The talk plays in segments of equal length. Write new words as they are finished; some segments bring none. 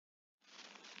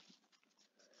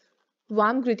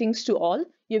Warm greetings to all.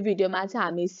 यो भिडियोमा चाहिँ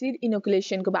हामी सीड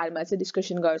इनोकुलेसनको बारेमा चाहिँ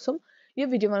डिस्कसन गर्छौं. यो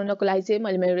भिडियो बनाउनको लागि चाहिँ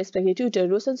मैले मेरो रेस्पेक्टेड ट्युटर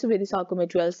रोशन सुवेदी सरको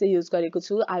मेटेरियल्स चाहिँ युज गरेको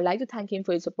छु. I would like to thank him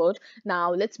for his support.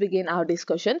 Now let's begin our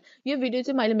discussion. यो भिडियो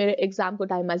चाहिँ मैले मेरो एक्जामको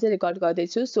टाइममा चाहिँ रेकर्ड गर्दै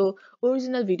छु. सो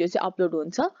ओरिजिनल भिडियो चाहिँ अपलोड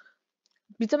हुन्छ.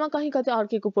 बिचमा कहीं कतै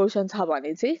अर्केको पोर्सन छ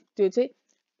भने चाहिँ त्यो चाहिँ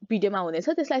भिडियोमा हुनेछ.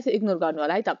 त्यसलाई चाहिँ इग्नोर गर्नु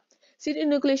होला है त. Seed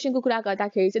inoculation को कुरा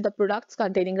गर्दाखेरि चाहिँ the products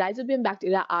containing rhizobium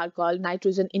bacteria are called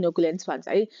nitrogen inoculants भन्छ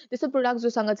है. त्यस्तो प्रोडक्ट्स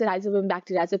जोसँग चाहिँ rhizobium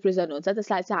bacteria चाहिँ प्रेजेन्ट हुन्छ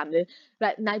त्यसलाई चाहिँ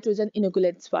हामीले nitrogen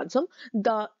inoculants भन्छौं.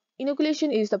 The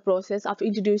inoculation is the process of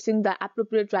introducing the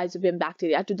appropriate rhizobium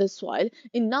bacteria to the soil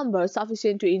in numbers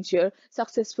sufficient to ensure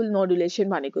successful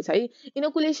nodulation भनेको छ है.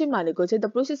 Inoculation भनेको चाहिँ the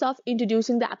process of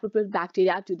introducing the appropriate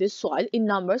bacteria to the soil in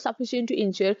numbers sufficient to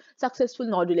ensure successful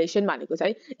nodulation भनेको छ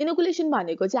है. Inoculation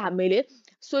भनेको चाहिँ हामीले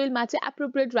सोइलमा चाहिँ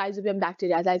appropriate rhizobium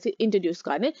bacteria लाई चाहिँ इन्ट्रोड्युस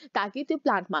गर्ने ताकि त्यो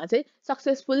प्लान्टमा चाहिँ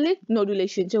सक्सेसफुली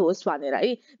नोडुलेसन चाहिँ होस् भनेर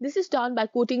है. This is done by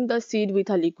coating the seed with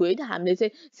a liquid. हामीले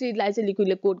चाहिँ सीडलाई चाहिँ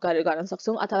लिक्विडले कोट गरेर गर्न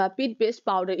सक्छौं अथवा peat based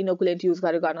powder inoculant use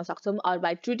गरेर गर्न सक्छौं or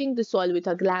by treating the soil with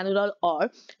a granular or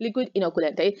liquid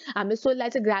inoculant है. हामीले सोइललाई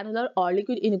चाहिँ granular or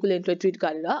liquid inoculant ले ट्रिट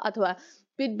गरेर अथवा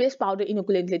peat based powder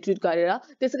inoculant ले ट्रिट गरेर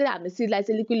त्यसैगरी हामीले सीडलाई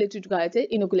चाहिँ लिक्विडले ट्रिट गरेर चाहिँ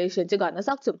इनोकुलेसन चाहिँ गर्न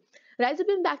सक्छौं.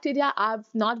 Rhizobium bacteria are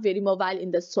not very mobile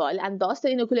in the soil and thus the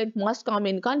inoculant must come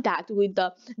in contact with the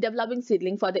developing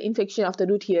seedling for the infection of the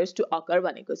root hairs to occur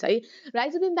भनेको छ है.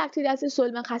 Rhizobium bacteria चाहिँ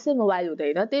सोइलमा खासै mobile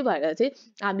हुँदैन. त्यही भएर चाहिँ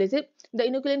हामीले चाहिँ the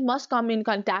inoculant must come in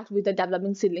contact with the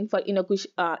developing seedling for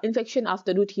infection of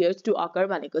the root hairs to occur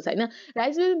भनेको छैन.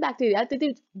 Rhizobium bacteria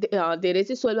त्यति धेरै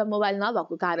चाहिँ सोइलमा मोबाइल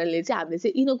नभएको कारणले चाहिँ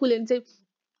हामीले चाहिँ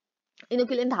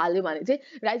इनोकुलेन्ट हाल्यो भने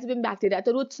चाहिँ राइजोबियम ब्याक्टेरिया त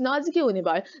रुट्स नजिकै हुने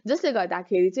भयो जसले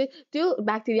गर्दाखेरि चाहिँ त्यो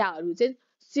ब्याक्टेरियाहरु चाहिँ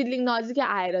सिडलिङ नजिकै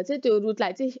आएर चाहिँ त्यो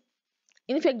रुटलाई चाहिँ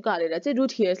इन्फेक्ट गरेर चाहिँ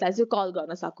रुट हेयर्सलाई चाहिँ कल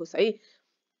गर्न सकोस् है.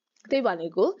 त्यही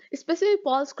भनेको specific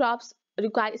pulse crops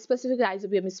require specific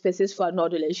rhizobium species for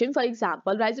nodulation. For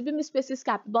example, rhizobium species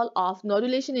capable of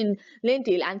nodulation in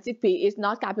lentil and chickpea is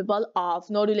not capable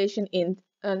of nodulation in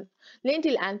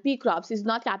lentil and pea crops is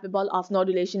not capable of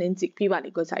nodulation in chickpea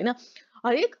भनेको छैन.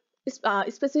 हरेक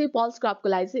specific pulse क्रपको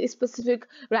लागि चाहिँ specific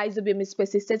rhizobium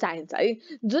spaces चाहिँ चाहिन्छ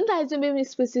है. जुन rhizobium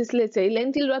स्पेसिसले चाहिँ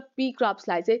लेन्टिल र पी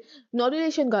क्रप्सलाई चाहिँ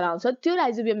नोडुलेसन गराउँछ त्यो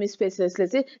राइजोबियम स्पेसिसले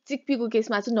चाहिँ चिकपीको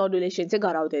केसमा चाहिँ नोडुलेसन चाहिँ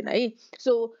गराउँदैन है.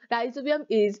 So rhizobium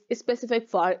is specific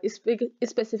for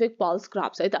specific pulse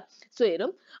crops है त. सो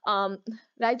हेरौं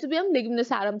राइजोबियम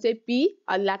लेगुमिनोसारम चाहिँ पी,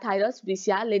 लाथाइरस,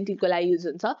 ब्रिसिया, लेन्टिलको लागि युज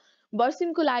हुन्छ.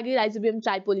 बर्सिमको लागि राइजोबियम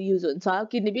ट्राइपोली युज हुन्छ.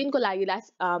 किडनी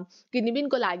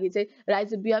बिनको लागि चाहिँ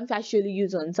राइजोबियम फ्यासियोली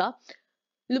युज हुन्छ.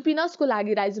 लुपिनसको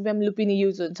लागि राइजोबियम लुपिनी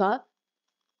युज हुन्छ.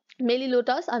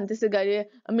 मेलिलोटस अनि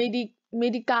त्यसैगरी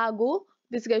मेडिकागो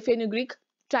त्यसैगरी फेनुग्रिक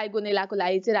ट्राइगोनेलाको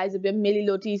लागि चाहिँ राइजोबियम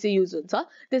मेलिलोटी चाहिँ युज हुन्छ.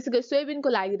 त्यसैगरी सोयाबिनको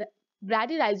लागि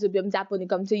ब्राडी राइजोबियम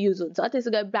जापोनिकम चाहिँ युज हुन्छ.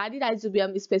 त्यसैगरी ब्राडी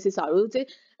राइजोबियम स्पेसिसहरु चाहिँ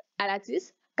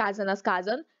एराचिस, काजनस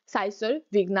काजन, साइसर,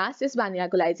 विग्ना,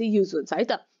 सेसबानियाको लागि चाहिँ युज हुन्छ है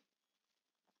त.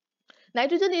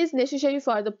 Nitrogen is necessary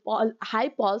for the high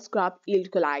pulse crop yield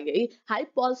को लागि है. High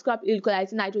pulse crop yield को लागि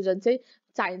चाहिँ नाइट्रोजन चाहिँ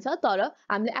चाहिन्छ तर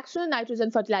हामीले एक्सटर्नल नाइट्रोजन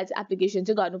फर्टिलाइजर एप्लिकेसन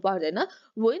चाहिँ गर्नु पर्दैन.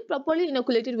 When properly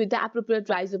inoculated with the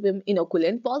appropriate rhizobium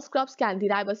inoculant, pulse crops can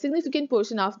derive a significant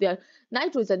portion of their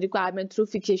nitrogen requirement through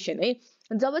fixation है.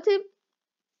 जब चाहिँ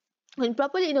when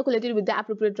properly inoculated with the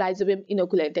appropriate rhizobium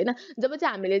inoculant हैन जब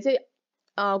चाहिँ हामीले चाहिँ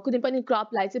कुनै पनि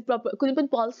क्रपलाई चाहिँ कुनै पनि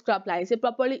पल्स क्रपलाई चाहिँ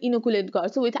प्रपरली इनोकुलेट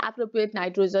गर्छ विथ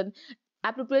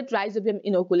एप्रोप्रिएट राइजोबियम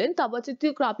इनोकुलेन्ट तब चाहिँ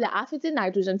त्यो क्रपले आफै चाहिँ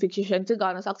नाइट्रोजन फिक्सेसन चाहिँ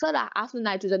गर्न सक्छ र आफ्नो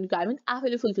नाइट्रोजन रिक्वायरमेन्ट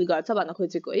आफैले फुलफिल गर्छ भन्न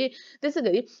खोजेको है.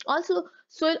 त्यसैगरी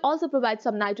soil also provide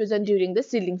some nitrogen during the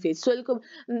सिडलिङ phase. सोइलको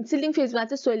सिडलिङ फेजमा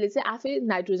चाहिँ सोइलले चाहिँ आफै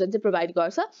नाइट्रोजन चाहिँ प्रोभाइड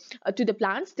गर्छ टु द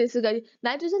प्लान्ट्स. त्यसैगरी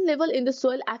nitrogen level in the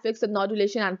soil effects the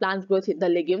नोडुलेसन and plant growth in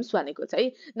the legumes भनेको छ है.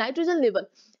 नाइट्रोजन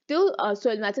लेभल त्यो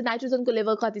सोइलमा चाहिँ नाइट्रोजनको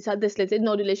लेभल कति छ त्यसले चाहिँ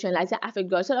नोडुलेसनलाई चाहिँ एफेक्ट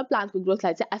गर्छ र प्लान्टको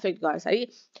ग्रोथलाई चाहिँ एफेक्ट गर्छ है.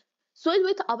 Soil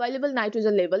with available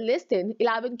nitrogen level less than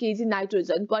 11 kg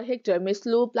nitrogen per hectare may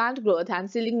slow plant growth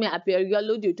and seedling may appear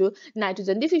yellow due to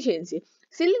nitrogen deficiency.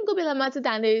 Seedling को बेलामा चाहिँ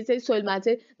त्यहाँनेर चाहिँ सोइलमा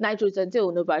चाहिँ नाइट्रोजन चाहिँ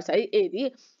हुनुपर्छ है. यदि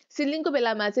seedling को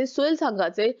बेलामा चाहिँ सोइलसँग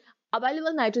चाहिँ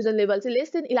available nitrogen level चाहिँ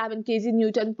less than 11 kg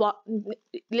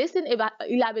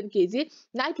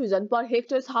nitrogen per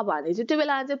hectare छ भने चाहिँ त्यो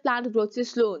बेलामा चाहिँ plant growth चाहिँ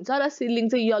slow हुन्छ र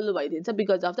seedling चाहिँ yellow भइदिन्छ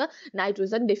because of the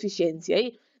nitrogen deficiency है.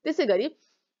 त्यसैगरी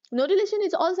nodulation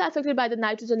is also affected by the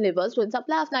nitrogen levels. When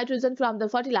supply of nitrogen from the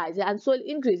fertilizer and soil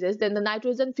increases, then the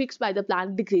nitrogen fixed by the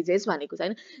plant decreases भनेको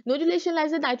छैन. nodulation लाई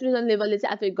चाहिँ nitrogen level ले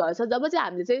चाहिँ affect गर्छ. जब चाहिँ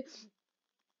हामीले चाहिँ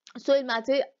सोइलमा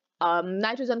चाहिँ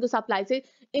नाइट्रोजनको सप्लाई चाहिँ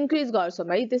इन्क्रिज गर्छौँ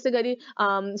है, त्यसै गरी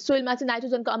सोइलमा चाहिँ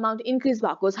नाइट्रोजनको अमाउन्ट इन्क्रिज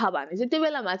भएको छ भने चाहिँ त्यो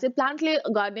बेलामा चाहिँ प्लान्टले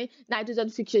गर्ने नाइट्रोजन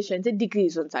फिक्सेसन चाहिँ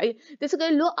डिक्रिज हुन्छ है। त्यसै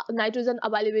गरी लो nitrogen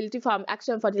availability from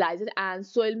external fertiliser and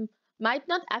soil might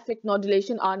not effect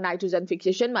नोडुलेसन or nitrogen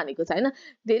fixation भनेको छ हैन।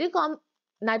 धेरै कम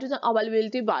नाइट्रोजन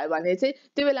अभाइलेबिलिटी भयो भने चाहिँ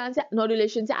त्यो बेला चाहिँ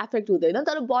नोडुलेसन चाहिँ एफेक्ट हुँदैन,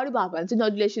 तर बढी भयो भने चाहिँ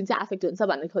नोडुलेसन चाहिँ एफेक्ट हुन्छ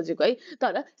भन्ने खोजेको है।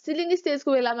 तर सिडलिङ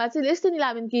स्टेजको बेलामा चाहिँ लेस देन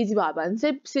 11 केजी भयो भने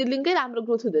चाहिँ सिडलिङकै राम्रो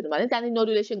ग्रोथ हुँदैन भने त्यहाँदेखि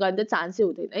नोडुलेसन गर्ने त चान्सै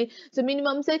हुँदैन है। सो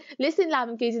मिनिमम चाहिँ less than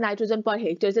 11 KG nitrogen per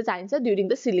hectare चाहिँ चाहिन्छ ड्युरिङ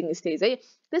द सिडलिङ स्टेज है।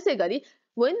 त्यसै गरी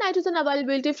when nitrogen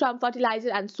availability from fertilizer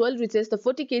and soil reaches the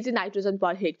 40 kg nitrogen per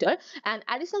hectare and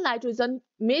additional nitrogen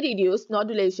may reduce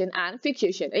nodulation and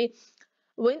fixation है।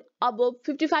 When above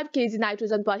 55 kg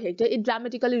nitrogen per hectare, it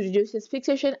dramatically reduces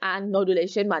fixation and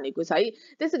nodulation भनेको छ है।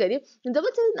 त्यसै गरी जब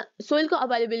चाहिँ सोइलको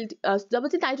availability जब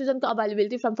चाहिँ नाइट्रोजनको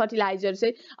availability from fertiliser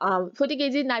चाहिँ 40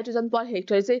 kg nitrogen per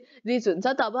hectare चाहिँ रिच हुन्छ,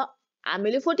 तब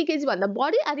हामीले 40 kg भन्दा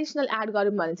बढी एडिसनल एड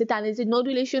गर्यौँ भने चाहिँ त्यहाँनिर चाहिँ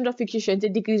नोडुलेसन र फिक्सेसन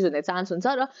चाहिँ डिक्रिज हुने चान्स हुन्छ। र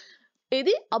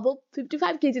यदि अब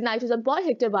 55 kg नाइट्रोजन पर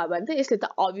हेक्टर भयो भने चाहिँ यसले त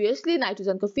अभियसली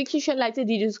नाइट्रोजनको फिक्सेसनलाई चाहिँ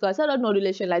रिड्युस गर्छ र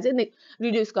नोडुलेसनलाई चाहिँ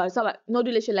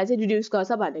रिड्युस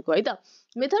गर्छ भनेको है त।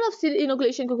 मेथड अफ सिड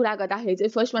इनोकुलेसनको कुरा गर्दाखेरि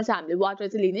चाहिँ फर्स्टमा चाहिँ हामीले वाटर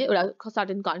चाहिँ लिने एउटा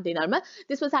सर्टेन कन्टेनरमा,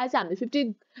 त्यस पछाडि चाहिँ हामीले 50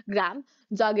 ग्राम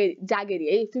जागेरी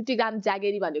है, 50 ग्राम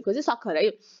जागेरी भनेको चाहिँ सक्खर है,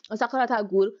 सक्खर अथवा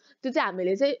गुड, त्यो चाहिँ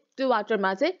हामीले चाहिँ त्यो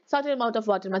वाटरमा चाहिँ सर्टेन अमाउन्ट अफ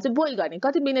वाटरमा चाहिँ बोइल गर्ने,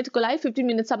 कति मिनटको लागि 15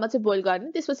 मिनटसम्म चाहिँ बोइल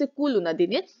गर्ने, त्यसपछि कुल हुन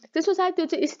दिने। त्यस पछाडि त्यो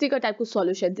चाहिँ स्टिकर टाइपको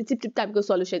सल्युसन चाहिँ चिपचिप टाइपको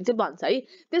सल्युसन चाहिँ बन्छ है।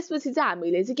 त्यसपछि चाहिँ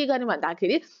हामीले चाहिँ के गर्ने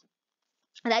भन्दाखेरि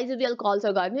राइजोबियल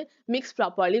कल्चर गर्ने, मिक्स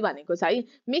प्रपरली भनेको छ है।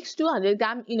 मिक्स 200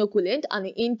 ग्राम इनोकुलेन्ट अनि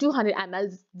इन 200 ml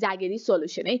जागेरी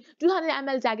सोल्युसन है। 200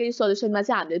 ml जागेरी सोल्युसनमा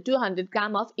चाहिँ हामीले 200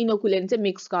 ग्राम अफ इनोकुलेन्ट चाहिँ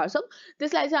मिक्स गर्छौँ।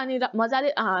 त्यसलाई चाहिँ अनि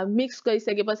मजाले मिक्स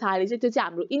गरिसके पछाडि चाहिँ त्यो चाहिँ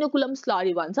हाम्रो इनोकुलम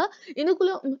स्लरी बन्छ।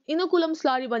 इनोकुलम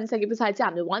स्लरी बनिसके पछाडि चाहिँ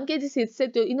हामीले 1 kg सिड्स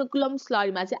चाहिँ त्यो इनोकुलम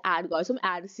स्लरीमा चाहिँ एड गर्छौँ।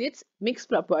 एड सिड्स मिक्स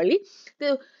प्रपरली,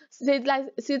 त्यो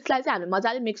सिड्सलाई चाहिँ हामीले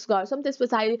मजाले मिक्स गर्छौँ। त्यस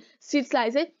पछाडि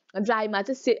सिड्सलाई चाहिँ ड्राईमा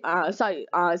चाहिँ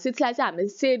सिड्सलाई चाहिँ हामीले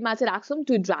सेडमा चाहिँ राख्छौँ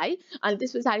टु ड्राई, अनि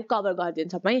त्यस पछाडि कभर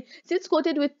गरिदिन्छौँ है। Seeds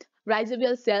coated with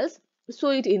राइजोबियल sales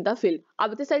so it in the field.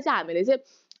 अब त्यसरी चाहिँ हामीले चाहिँ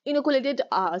इनोकुलेटेड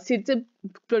सिड चाहिँ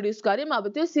प्रड्युस गऱ्यौँ। अब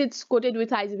त्यो सिड्स कोटेड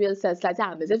विथ राइजोबियल सेल्सलाई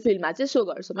चाहिँ हामीले चाहिँ फिल्डमा चाहिँ सो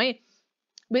गर्छौँ है।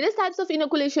 भेरियस टाइप्स अफ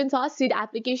इनोकुलेसन छ, सिड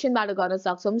एप्लिकेसनबाट गर्न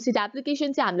सक्छौँ। सिड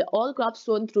एप्लिकेसन चाहिँ हामीले अल क्रप्स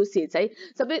सोन थ्रु सिड्स है,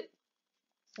 सबै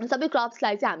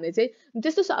क्रप्सलाई चाहिँ हामीले चाहिँ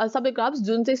त्यस्तो सबै क्रप्स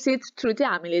जुन चाहिँ सिड्स थ्रु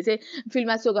चाहिँ हामीले चाहिँ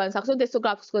फिल्डमा सो गर्न सक्छौँ, त्यस्तो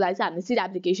क्रप्सको लागि चाहिँ हामीले सिड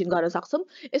एप्लिकेसन गर्न सक्छौँ।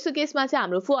 यस्तो केसमा चाहिँ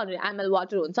हाम्रो 400 ml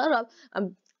वाटर हुन्छ र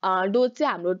डोज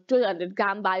चाहिँ हाम्रो 200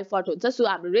 ग्राम बायोफर्ट हुन्छ। सो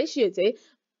हाम्रो रेसियो चाहिँ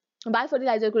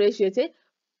बायोफर्टिलाइजरको रेसियो चाहिँ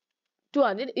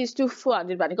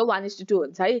 200:400 भनेको 1:2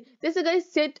 हुन्छ है। त्यसै गरी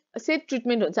सेट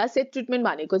ट्रिटमेन्ट हुन्छ। सेट ट्रिटमेन्ट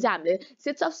भनेको चाहिँ हामीले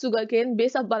sets of sugar cane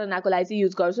base of बनानाको लागि चाहिँ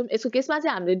युज गर्छौँ। यसको केसमा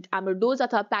चाहिँ हाम्रो डोज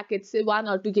अथवा प्याकेट चाहिँ 1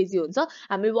 or 2 kg हुन्छ।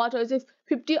 हामीले वाटर चाहिँ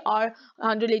 50 or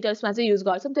 100 लिटर्समा चाहिँ युज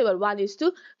गर्छौँ। त्यही भएर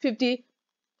 1:50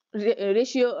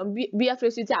 रेसियो बिएफ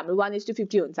रेसियो चाहिँ हाम्रो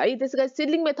 1:50 हुन्छ है। त्यसै गरी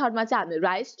सिडलिङ मेथडमा चाहिँ हामीले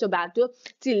राइस, टोमेटो,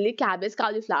 चिल्ली, क्याबेज,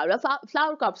 कालीफ्लावर र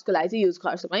फ्लावर क्रप्सको लागि चाहिँ युज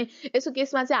गर्छौँ है। यसको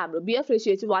केसमा चाहिँ हाम्रो बिएफ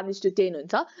रेसियो चाहिँ 1:10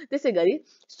 हुन्छ। त्यसै गरी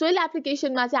सोइल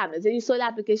एप्लिकेसनमा चाहिँ हामीले चाहिँ सोइल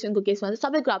एप्लिकेसनको केसमा चाहिँ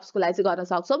सबै क्रप्सको लागि चाहिँ गर्न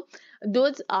सक्छौँ।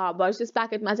 डोज भर्सेस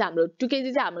प्याकेटमा चाहिँ हाम्रो 2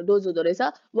 kg चाहिँ हाम्रो डोज हुँदो रहेछ।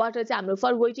 वाटर चाहिँ हाम्रो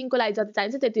फर वेटिङको लागि जति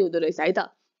चाहिन्छ त्यति हुँदो रहेछ है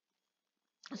त।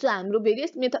 सो हाम्रो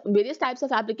भेरियस टाइप्स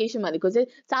अफ एप्लिकेसन भनेको चाहिँ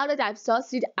 4 टाइप्स छ।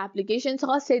 सिड एप्लिकेसन छ,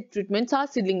 सेट ट्रिटमेन्ट छ,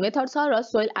 सिडलिङ मेथड छ र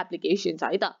सोइल एप्लिकेसन छ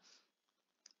है त।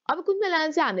 अब कुन बेला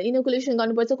चाहिँ हामीले इनोकुलेसन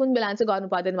गर्नुपर्छ, कुन बेला चाहिँ गर्नु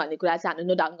पर्दैन भन्ने कुरा चाहिँ हामीले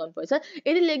नोट डाउन गर्नुपर्छ।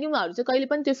 यदि लेग्युमहरू चाहिँ कहिले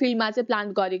पनि त्यो फिल्डमा चाहिँ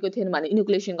प्लान्ट गरेको थिएन भने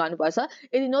इनोकुलेसन गर्नुपर्छ।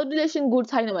 यदि नोडुलेसन गुड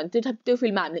छैन भने त्यो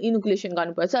फिल्डमा हामीले इनोकुलेसन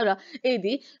गर्नुपर्छ। र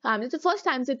यदि हामीले चाहिँ फर्स्ट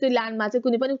टाइम चाहिँ त्यो ल्यान्डमा चाहिँ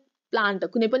कुनै पनि प्लान्ट,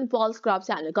 कुनै पनि पल्स क्रप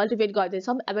चाहिँ हामीले कल्टिभेट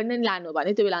गर्दैछौँ, एबेन्डन ल्यान्ड हो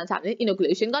भने त्यो बेला चाहिँ हामीले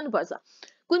इनोकुलेसन गर्नुपर्छ।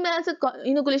 कुन बेला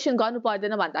चाहिँ इनोकुलेसन गर्नु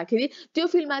पर्दैन भन्दाखेरि त्यो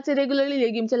फिल्डमा चाहिँ रेगुलरली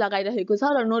लेग्युम चाहिँ लगाइरहेको छ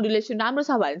र नोडुलेसन राम्रो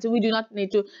छ भने चाहिँ we do not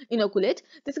need to inoculate.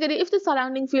 त्यसैगरी if the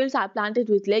surrounding fields are planted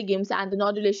with legumes and the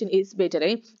नोडुलेसन is better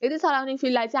है। यदि सराउन्डिङ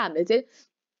फिल्डलाई चाहिँ हामीले चाहिँ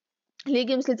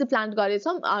लेग्युम्सले चाहिँ प्लान्ट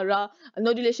गरेछौँ र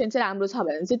नोडुलेसन चाहिँ राम्रो छ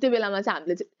भने चाहिँ त्यो बेलामा चाहिँ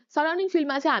हामीले चाहिँ सराउन्डिङ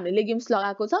फिल्डमा चाहिँ हामीले लेग्युम्स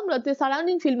लगाएको छौँ र त्यो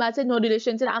सराउन्डिङ फिल्डमा चाहिँ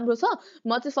नोडुलेसन चाहिँ राम्रो छ,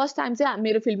 म चाहिँ फर्स्ट टाइम चाहिँ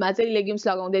मेरो फिल्डमा चाहिँ लेग्युम्स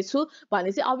लगाउँदैछु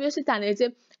भने चाहिँ अभियसली त्यहाँनिर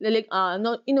चाहिँ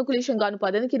इनोकुलेसन गर्नु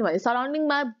पर्दैन, किनभने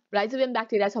सराउन्डिङमा राइजोबियम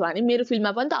ब्याक्टेरिया छ भने मेरो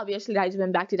फिल्डमा पनि त अभियसली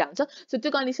राइजोबियम ब्याक्टेरिया हुन्छ। सो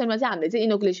त्यो कन्डिसनमा चाहिँ हामीले चाहिँ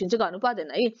इनोकुलेसन चाहिँ गर्नु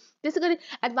पर्दैन है। त्यसै गरी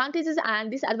एडभान्टेजेस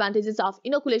एन्ड डिसएडभान्टेजेस अफ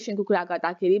इनोकुलेसनको कुरा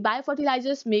गर्दाखेरि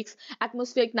biofertilisers mix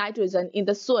atmospheric nitrogen in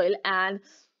the soil and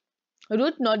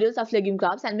root nodules of legume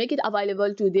crops and make it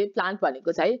available to the plant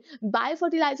भनेको छ है।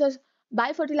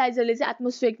 बायोफर्टिलाइजरले चाहिँ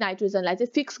एटमोस्फेरिक नाइट्रोजनलाई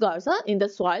चाहिँ फिक्स गर्छ इन द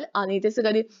सोइल, अनि त्यसै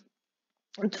गरी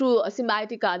through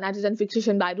symbiotic nitrogen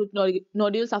fixation by root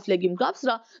nodules of legume crops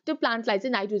र त्यो प्लान्टलाई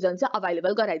चाहिँ नाइट्रोजन चाहिँ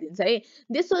अभाइलेबल गराइदिन्छ है.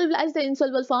 This solubilize the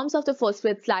insoluble forms of the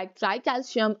phosphates like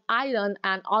tricalcium, iron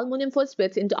and ammonium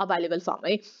phosphates into available form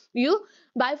है. यो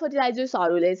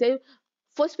बायोफर्टिलाइजर्सहरूले चाहिँ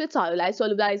फोस्फेट्सहरूलाई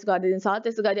सोलुबलाइज गरिदिन्छ.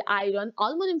 त्यसै गरी iron,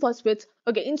 aluminium फोस्फेट्स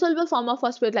okay इन्सोलुबल form of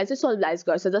फोस्फेटलाई चाहिँ सोलुबलाइज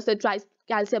गर्छ. जस्तै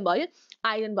ट्राइक्याल्सियम भयो,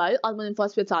 आइरन भयो, अल्मुनियम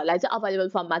फोस्फेट्सहरूलाई चाहिँ अभाइलेबल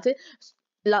फर्ममा चाहिँ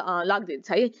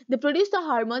लगिदिन्छ है. They produce the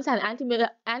hormones and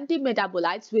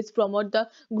एन्टिमेटाबोलाइट्स which promote the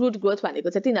root growth भनेको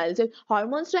चाहिँ तिनीहरूले चाहिँ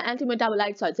हर्मोन्स र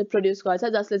एन्टिमेटाबोलाइट्सहरू चाहिँ प्रोड्युस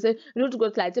गर्छ जसले चाहिँ रुट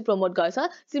ग्रोथलाई चाहिँ प्रमोट गर्छ.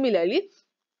 Similarly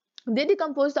they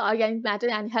decompose the organic matter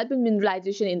and help in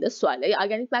mineralization in the soil.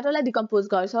 Organic matter लाई decompose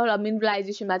गर्छ र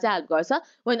mineralization मा चाहिँ help गर्छ.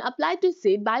 When applied to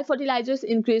seed, biofertilizers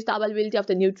increase the availability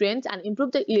of the nutrients and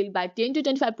improve the yield by 10 to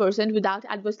 25% without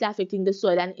adversely affecting the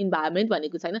soil and environment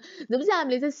भनेको छैन. जब चाहिँ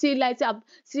हामीले चाहिँ seedलाई चाहिँ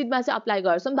seedमा चाहिँ apply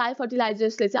गर्छौं,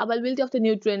 biofertilizers ले चाहिँ availability of the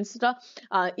nutrients र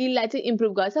yield लाई चाहिँ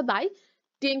improve गर्छ by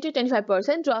 10 to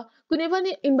 25% र कुनै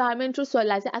पनि इन्भाइरोमेन्ट र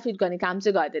सोइललाई चाहिँ एफेक्ट गर्ने काम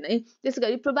चाहिँ गर्दैन है.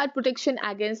 त्यसैगरी provide protection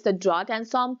against the ड्रट and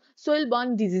some soil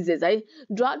burn diseases है.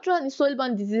 ड्रट र सोइल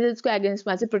बर्न डिजिजेसको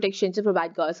अगेन्स्टमा चाहिँ प्रोटेक्सन चाहिँ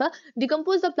प्रोभाइड गर्छ.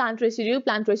 डिकम्पोज द प्लान्ट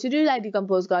रेसिड्युलाई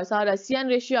डिकम्पोज गर्छ र सिएन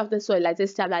रेसियो अफ द सोइललाई चाहिँ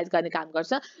स्टेबलाइज गर्ने काम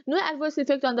गर्छ. No adverse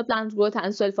effect on the plant growth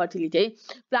and soil fertility है.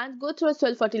 प्लान्ट ग्रोथ र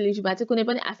सोइल फर्टिलिटीमा चाहिँ कुनै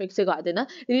पनि एफेक्ट चाहिँ गर्दैन.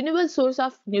 रिन्युएबल सोर्स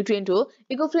अफ न्युट्रिएन्ट हो,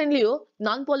 इको फ्रेन्डली हो,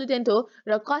 नन पोल्युटेन्ट हो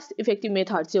र कस्ट इफेक्टिभ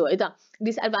मेथड चाहिँ हो है त.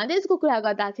 डिसएडभान्टेजको कुरा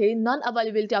गर्दाखेरि non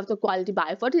availability of the quality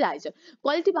biofertiliser.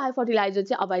 Quality biofertiliser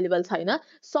चाहिँ अभाइलेबल छैन.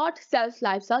 सर्ट सेल्फ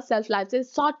लाइफ छ. सेल्फ लाइफ चाहिँ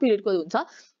सर्ट पिरियडको हुन्छ.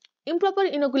 इम्प्रोपर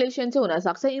इनोकुलेसन चाहिँ हुन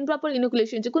सक्छ. इम्प्रोपर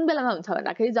इनोकुलेसन चाहिँ कुन बेलामा हुन्छ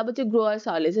भन्दाखेरि जब चाहिँ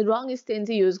ग्रोअर्सहरूले चाहिँ रङ स्ट्रेन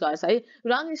चाहिँ युज गर्छ है.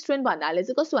 रङ स्ट्रेन भन्नाले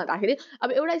चाहिँ कस्तो भन्दाखेरि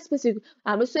अब एउटा स्पेसिफिक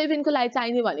हाम्रो सोयाबिनको लागि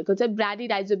चाहिने भनेको चाहिँ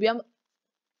ब्राडीराइजोबियम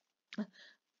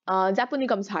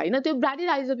जापोनिकम छ हैन. त्यो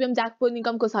ब्राडीराइजोबियम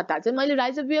जापोनिकमको सट्टा चाहिँ मैले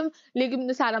राइजोबियम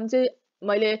लेगुमिनोसारम चाहिँ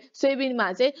मैले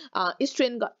सोयाबिनमा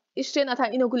चाहिँ स्ट्रेन अथवा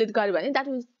इनोकुलेट गर्यो भने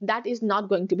that is not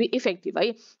going to be effective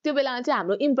है. त्यो बेलामा चाहिँ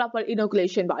हाम्रो इम्प्रोपर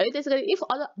इनोकुलेसन भयो. त्यसैगरी if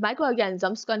other micro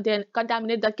organisms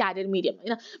कन्टामिनेट the career medium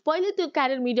हैन, पहिले त्यो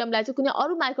क्यारियर मिडियमलाई चाहिँ कुनै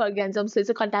अरू माइक्रो अर्गानिजम्सले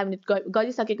चाहिँ कन्टामिनेट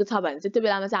गरिसकेको छ भने चाहिँ त्यो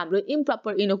बेलामा चाहिँ हाम्रो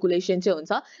इम्प्रोपर इनोकुलेसन चाहिँ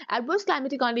हुन्छ. Adverse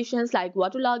climatic conditions like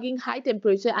water लगिङ, high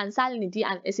temperature and सालिनिटी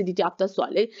and acidity of the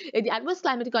soil है. यदि एडभर्स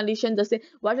क्लाइमेटिक कन्डिसन जस्तै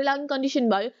वाटर लगिङ कन्डिसन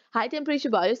भयो, हाई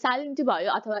टेम्परेचर भयो, सालिनिटी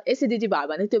भयो अथवा एसिडिटी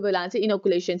भयो भने त्यो बेलामा चाहिँ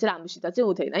इनोकुलेसन चाहिँ राम्रोसित चाहिँ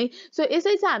हुँदैन है. सो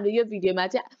यसै चाहिँ हामीले यो भिडियोमा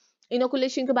चाहिँ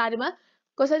इनोकुलेसनको बारेमा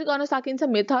कसरी गर्न सकिन्छ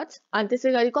मेथड्स अनि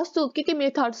त्यसैगरी कस्तो के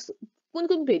मेथड्स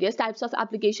कुन भेरियस टाइप्स अफ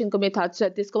एप्लिकेसनको मेथड्स छ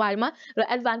त्यसको बारेमा र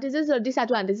एडभान्टेजेस र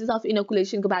डिसएडभान्टेजेस अफ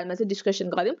इनोकुलेसनको बारेमा चाहिँ डिस्कसन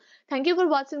गर्यौं. Thank you for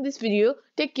watching this video.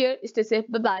 Take care, stay safe,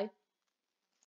 bye bye.